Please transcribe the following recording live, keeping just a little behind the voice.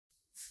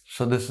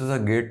So this is a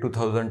GATE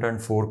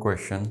 2004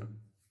 question.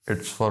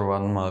 It's for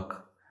 1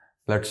 mark.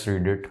 Let's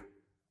read it.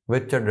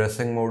 Which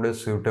addressing mode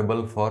is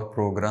suitable for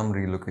program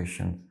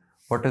relocation?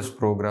 What is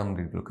program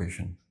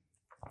relocation?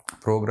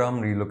 Program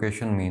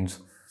relocation means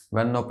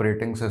when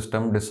operating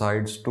system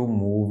decides to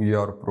move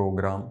your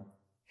program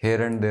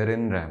here and there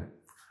in RAM.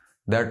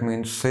 That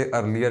means, say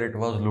earlier it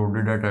was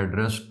loaded at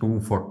address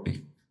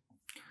 240.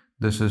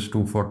 This is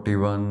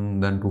 241,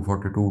 then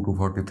 242,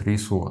 243,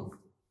 so on.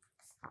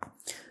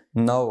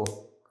 Now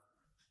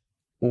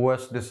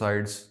OS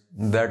decides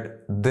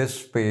that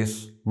this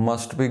space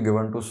must be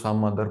given to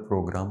some other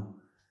program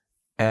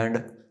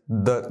and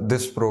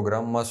this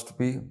program must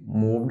be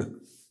moved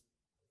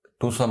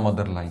to some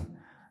other line.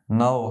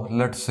 Now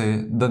let's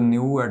say the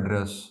new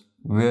address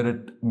where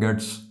it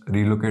gets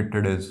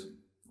relocated is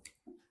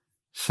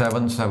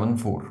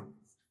 774.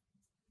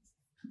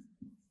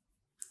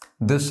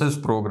 This is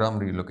program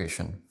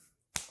relocation.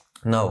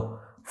 Now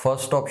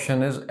first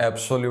option is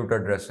absolute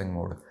addressing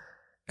mode.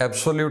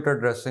 Absolute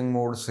addressing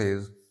mode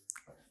says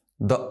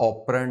the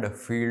operand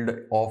field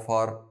of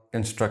our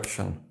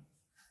instruction,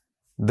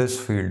 this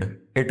field,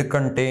 it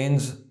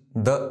contains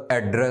the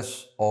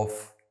address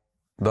of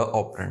the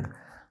operand.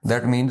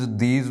 That means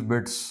these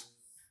bits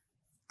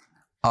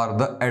are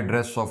the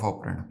address of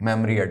operand,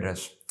 memory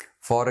address.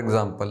 For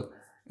example,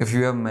 if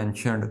you have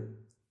mentioned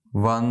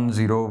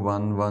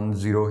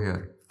 10110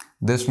 here,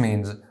 this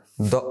means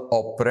the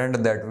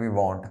operand that we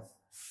want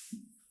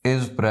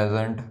is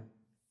present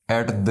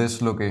at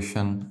this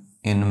location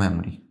in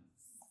memory.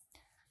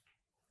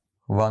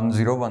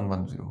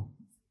 10110.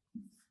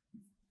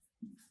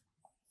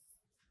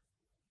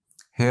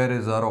 Here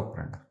is our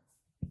operand.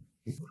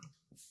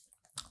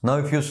 Now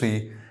if you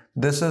see,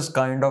 this is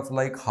kind of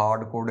like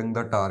hard coding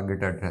the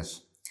target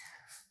address.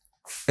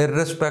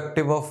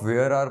 Irrespective of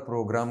where our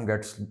program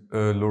gets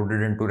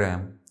loaded into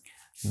RAM,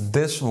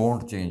 this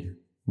won't change.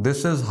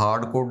 This is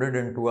hard coded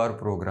into our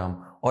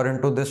program or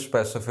into this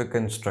specific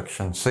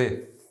instruction.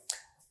 Say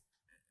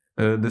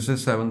this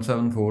is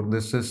 774,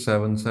 this is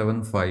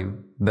 775,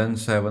 then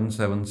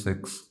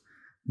 776,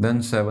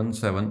 then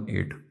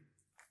 778.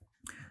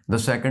 The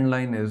second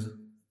line is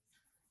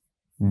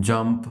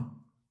jump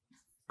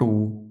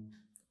to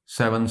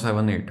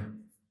 778.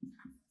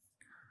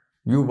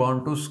 You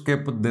want to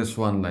skip this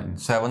one line.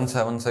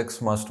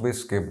 776 must be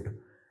skipped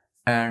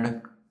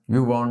and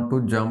you want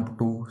to jump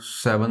to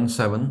this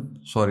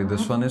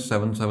one is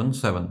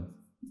 777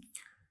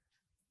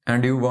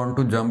 and you want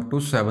to jump to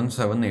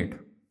 778.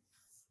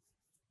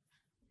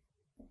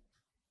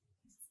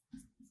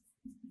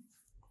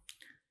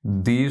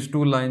 These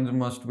two lines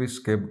must be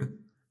skipped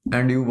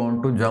and you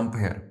want to jump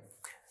here.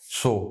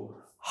 So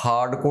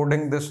hard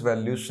coding this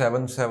value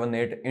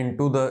 778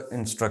 into the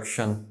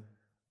instruction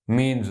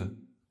means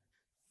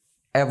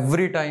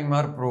every time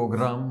our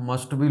program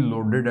must be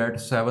loaded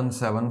at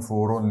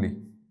 774 only.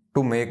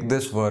 To make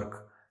this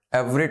work,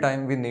 every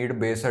time we need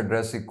base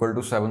address equal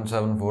to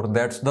 774.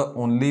 That's the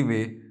only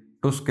way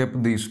to skip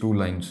these two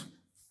lines.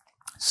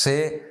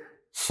 Say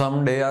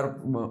someday our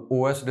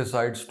OS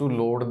decides to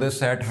load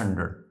this at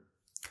 100.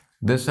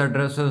 This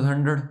address is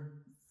 100.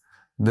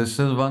 This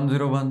is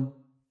 101.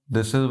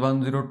 This is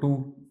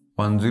 102,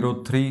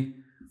 103,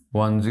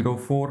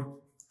 104.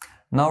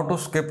 Now to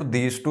skip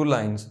these two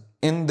lines,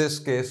 in this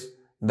case,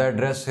 the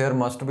address here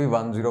must be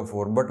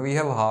 104, but we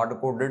have hard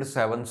coded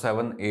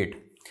 778.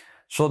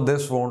 So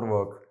this won't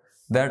work.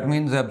 That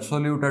means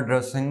absolute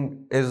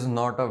addressing is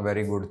not a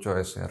very good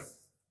choice here.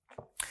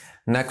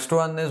 Next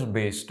one is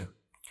based.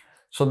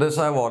 So this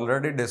I've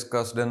already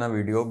discussed in a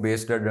video,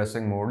 based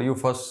addressing mode. You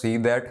first see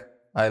that.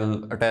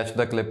 I'll attach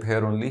the clip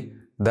here only,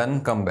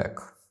 then come back.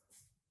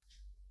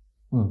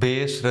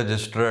 Base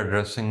register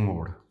addressing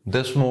mode.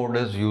 This mode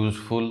is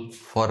useful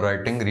for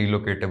writing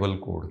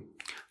relocatable code.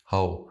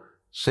 How?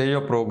 Say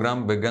your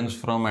program begins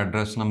from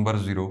address number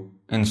 0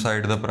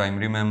 inside the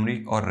primary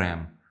memory or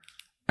RAM,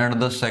 and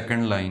the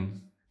second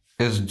line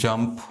is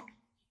jump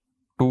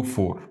to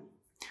 4,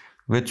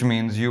 which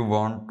means you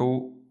want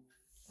to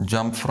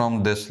jump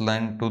from this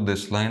line to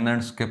this line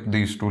and skip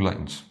these two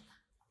lines.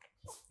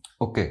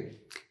 Okay.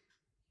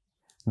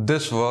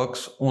 This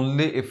works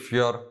only if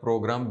your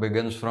program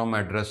begins from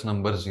address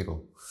number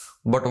 0.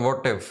 But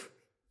what if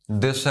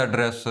this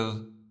address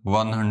is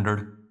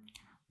 100,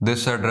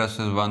 this address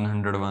is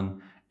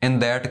 101? In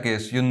that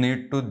case, you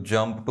need to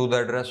jump to the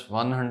address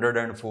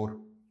 104.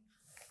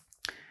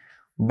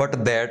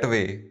 But that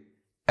way,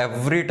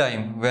 every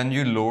time when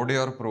you load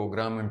your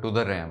program into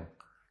the RAM,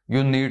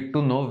 you need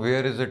to know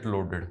where is it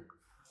loaded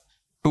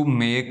to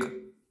make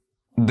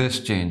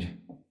this change.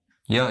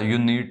 Yeah, you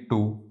need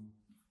to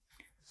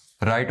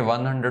write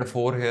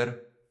 104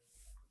 here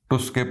to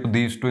skip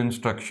these two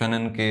instructions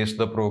in case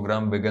the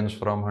program begins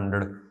from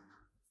 100.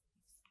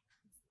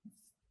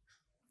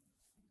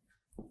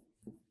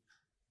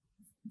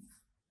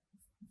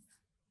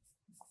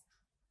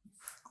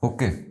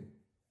 Okay.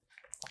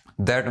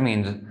 That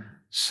means,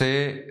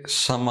 say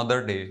some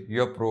other day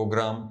your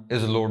program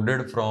is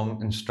loaded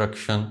from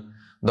instruction,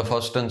 the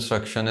first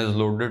instruction is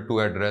loaded to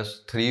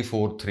address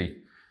 343.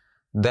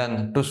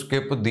 then to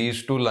skip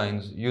these two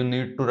lines, you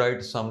need to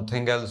write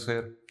something else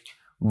here.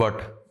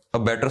 But a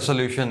better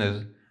solution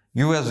is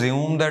you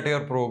assume that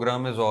your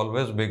program is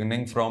always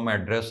beginning from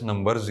address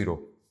number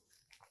 0.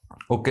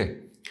 Okay.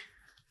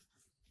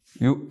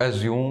 You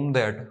assume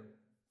that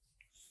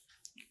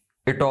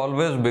it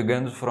always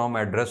begins from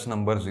address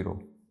number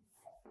 0.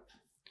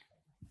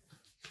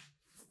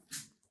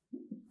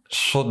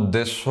 So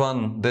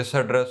this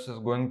address is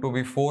going to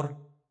be 4.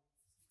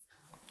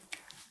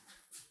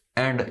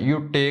 And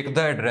you take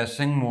the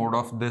addressing mode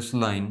of this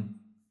line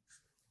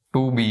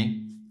to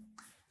be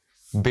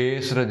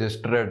base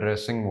register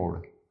addressing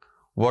mode.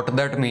 What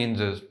that means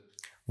is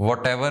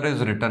whatever is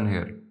written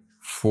here,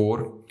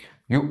 4,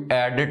 you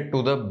add it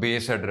to the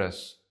base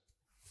address.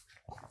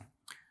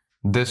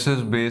 This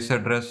is base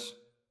address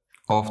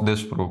of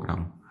this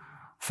program.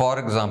 For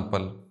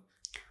example,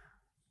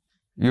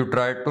 you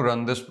tried to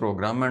run this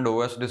program and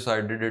OS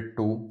decided it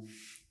to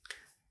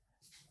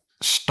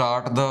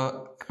start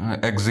the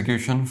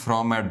execution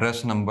from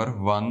address number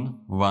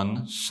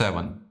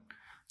 117.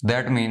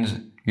 That means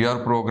your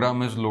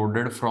program is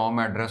loaded from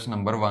address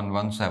number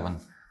 117.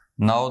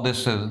 Now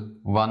this is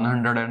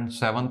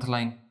 107th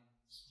line.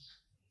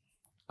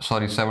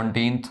 Sorry,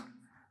 17th.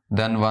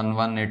 Then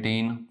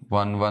 1118,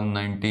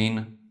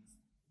 1119,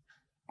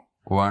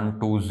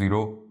 120,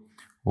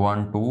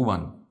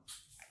 121.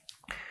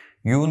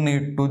 You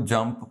need to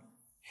jump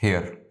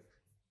here.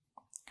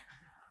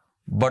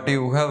 But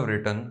you have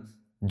written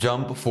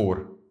jump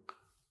 4.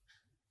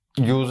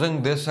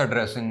 Using this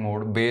addressing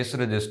mode, base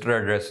register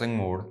addressing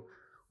mode,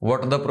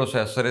 what the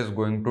processor is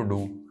going to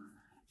do,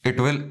 it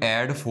will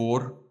add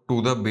 4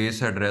 to the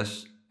base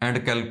address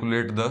and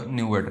calculate the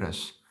new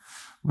address,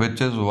 which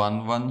is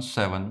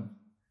 117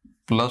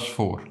 plus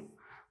 4.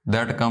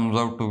 That comes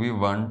out to be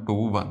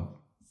 121.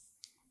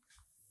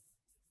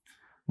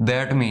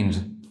 That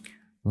means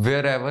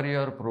wherever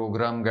your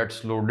program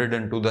gets loaded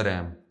into the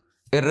RAM,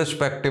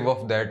 irrespective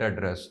of that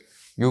address,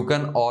 you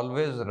can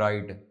always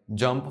write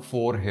jump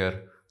 4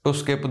 here to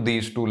skip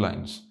these two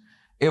lines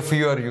if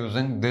you are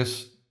using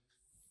this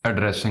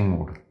addressing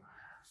mode.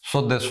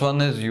 So this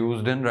one is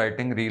used in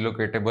writing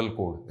relocatable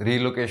code.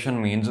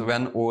 Relocation means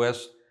when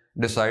OS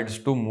decides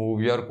to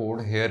move your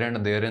code here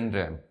and there in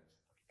RAM.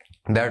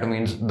 That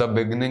means the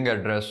beginning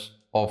address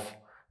of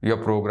your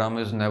program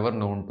is never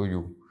known to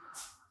you.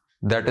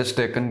 That is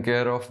taken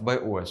care of by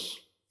OS.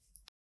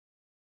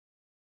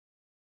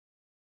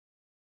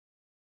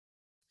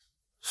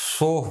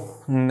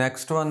 So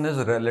next one is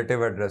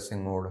relative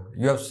addressing mode.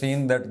 You have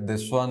seen that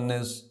this one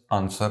is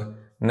answer.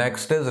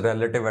 Next is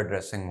relative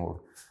addressing mode.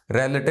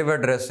 Relative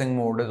addressing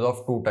mode is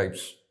of two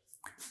types.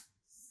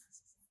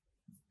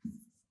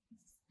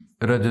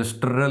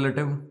 Register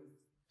relative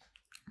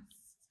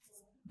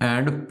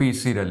and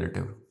PC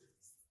relative.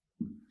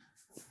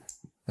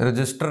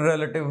 Register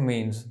relative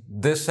means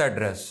this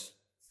address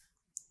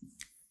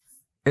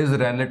is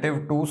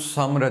relative to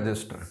some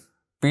register.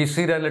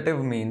 PC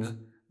relative means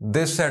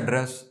this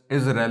address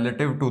is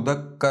relative to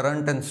the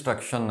current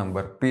instruction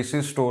number.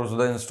 PC stores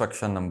the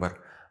instruction number,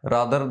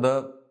 rather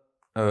the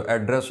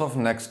address of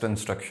next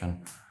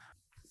instruction.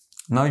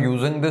 Now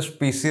using this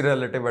PC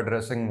relative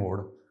addressing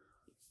mode,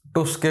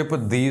 to skip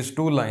these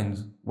two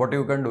lines, what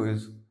you can do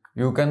is,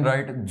 you can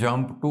write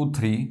jump to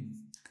 3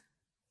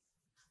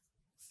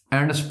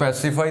 and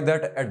specify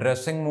that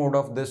addressing mode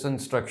of this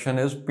instruction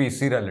is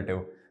PC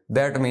relative.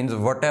 That means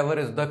whatever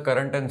is the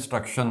current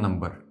instruction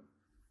number.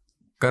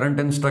 Current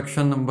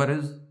instruction number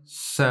is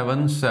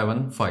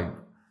 775.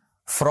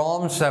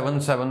 From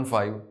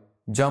 775,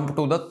 jump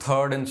to the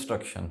third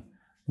instruction.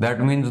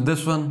 That means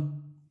this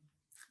one,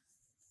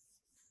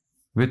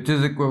 which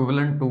is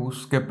equivalent to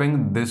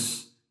skipping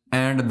this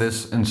and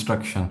this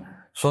instruction.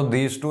 So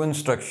these two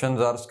instructions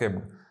are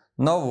skipped.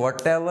 Now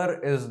whatever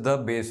is the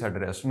base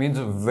address, means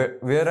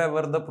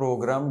wherever the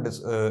program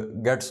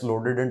gets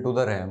loaded into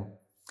the RAM,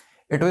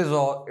 it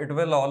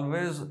will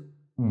always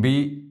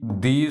be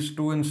these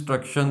two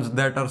instructions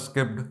that are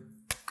skipped.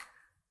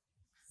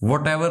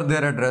 Whatever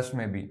their address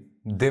may be,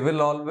 they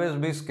will always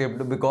be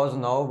skipped because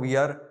now we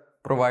are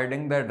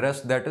providing the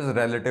address that is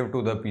relative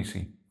to the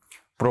PC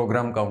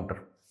program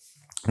counter.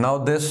 Now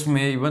this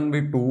may even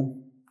be 2,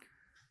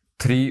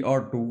 3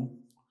 or 2.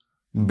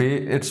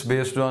 It's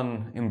based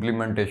on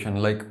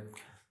implementation, like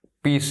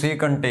PC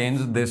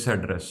contains this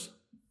address.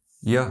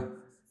 Yeah,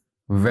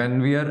 when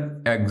we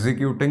are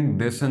executing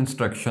this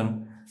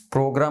instruction,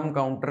 program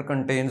counter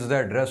contains the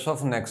address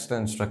of next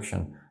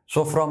instruction.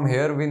 So from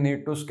here we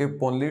need to skip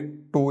only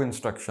 2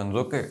 instructions,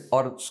 okay,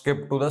 or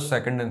skip to the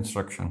second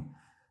instruction.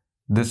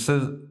 This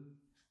is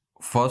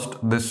first,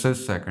 this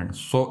is second.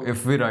 So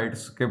if we write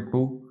skip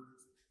 2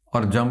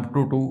 or jump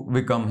to 2,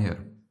 we come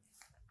here.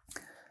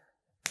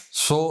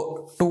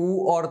 So 2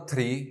 or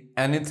 3,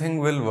 anything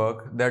will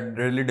work. That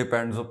really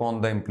depends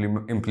upon the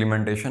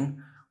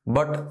implementation.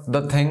 But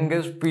the thing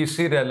is,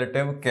 PC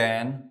relative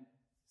can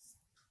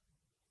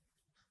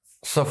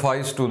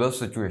suffice to the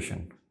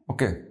situation.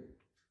 Okay.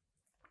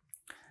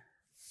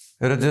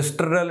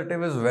 Register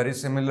relative is very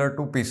similar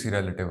to PC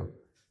relative.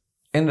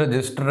 In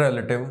register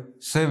relative,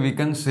 say we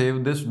can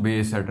save this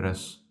base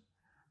address.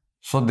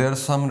 So there's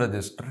some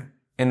register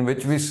in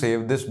which we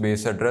save this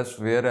base address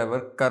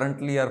wherever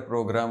currently our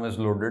program is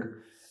loaded,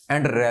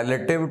 and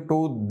relative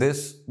to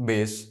this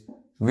base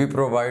we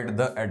provide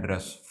the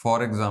address.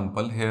 For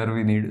example, here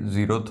we need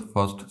 0th,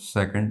 1st,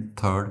 2nd,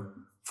 3rd,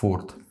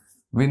 4th.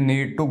 We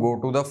need to go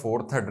to the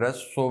 4th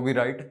address, so we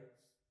write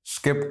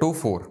skip to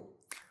 4.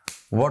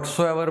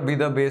 Whatsoever be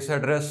the base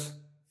address,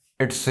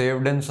 it's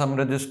saved in some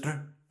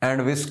register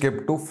and we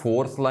skip to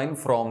 4th line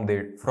from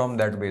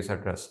that base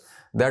address.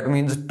 That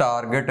means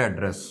target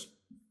address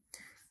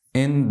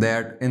in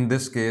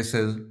this case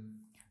is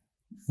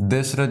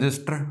this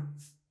register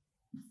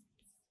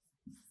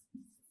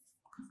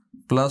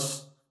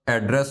plus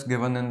address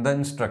given in the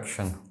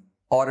instruction,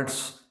 or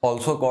it's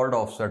also called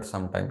offset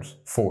sometimes,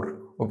 4.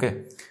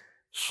 Okay,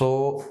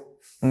 so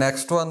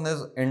next one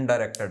is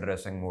indirect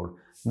addressing mode.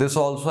 This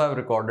also I've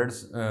recorded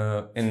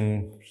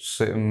in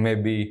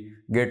maybe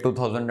GATE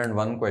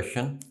 2001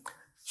 question.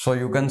 So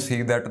you can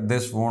see that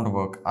this won't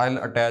work. I'll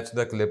attach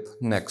the clip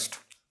next.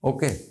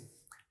 Okay.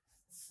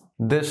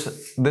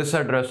 This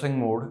addressing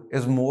mode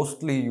is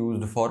mostly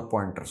used for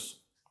pointers.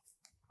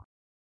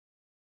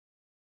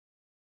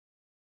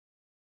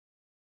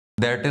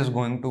 That is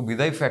going to be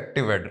the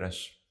effective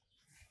address.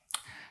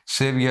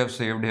 Say we have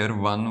saved here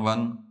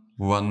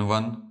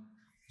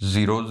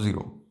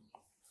 111100.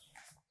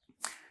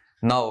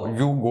 Now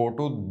you go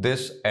to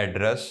this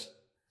address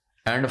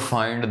and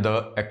find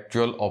the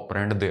actual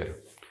operand there.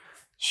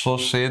 So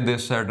say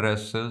this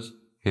address is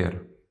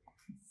here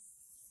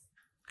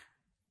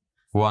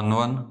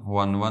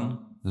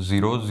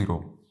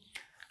 111100,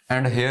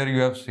 and here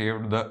you have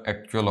saved the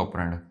actual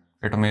operand.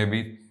 It may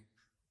be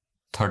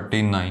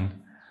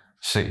 39,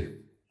 say.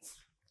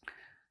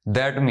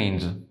 That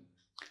means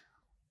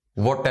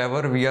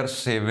whatever we are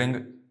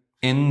saving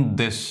in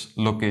this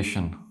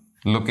location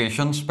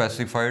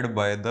specified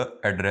by the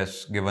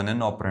address given in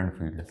operand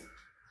field,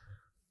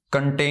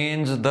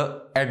 contains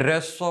the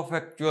address of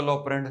actual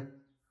operand.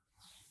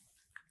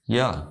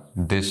 Yeah,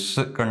 this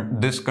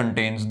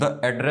contains the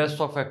address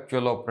of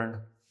actual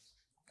operand.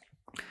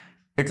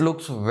 It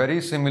looks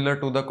very similar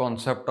to the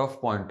concept of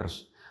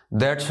pointers.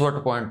 That's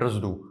what pointers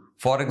do.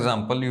 For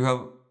example, you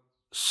have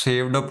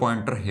saved a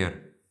pointer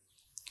here.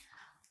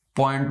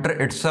 Pointer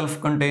itself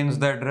contains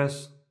the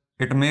address.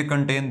 It may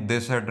contain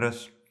this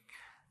address.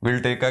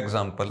 We'll take an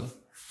example.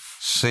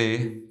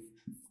 Say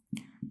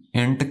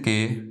int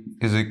k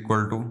is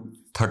equal to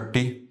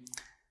 30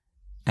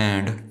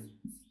 and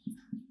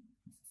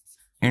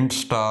int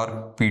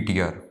star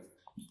ptr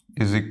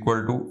is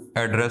equal to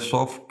address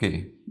of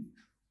k.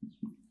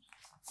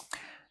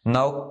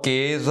 Now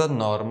k is a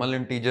normal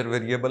integer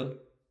variable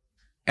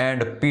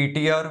and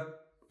ptr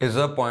is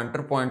a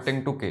pointer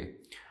pointing to k.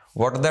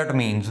 What that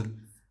means,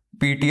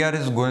 ptr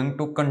is going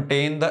to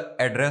contain the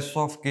address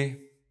of k.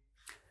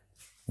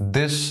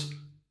 This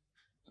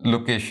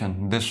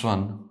location, this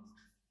one,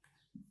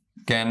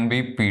 can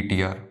be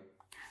ptr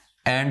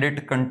and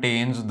it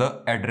contains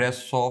the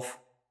address of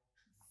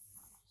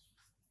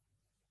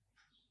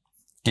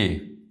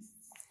k.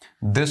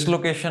 This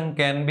location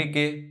can be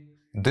k,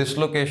 this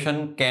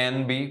location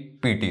can be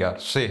ptr,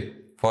 say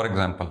for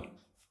example.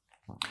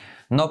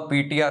 Now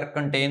ptr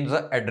contains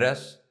the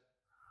address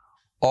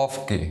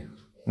of k.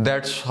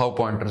 That's how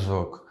pointers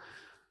work.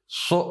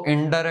 So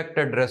indirect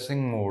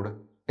addressing mode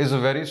is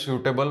very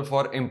suitable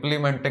for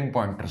implementing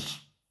pointers.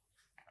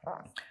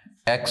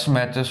 X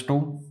matches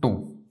to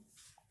 2.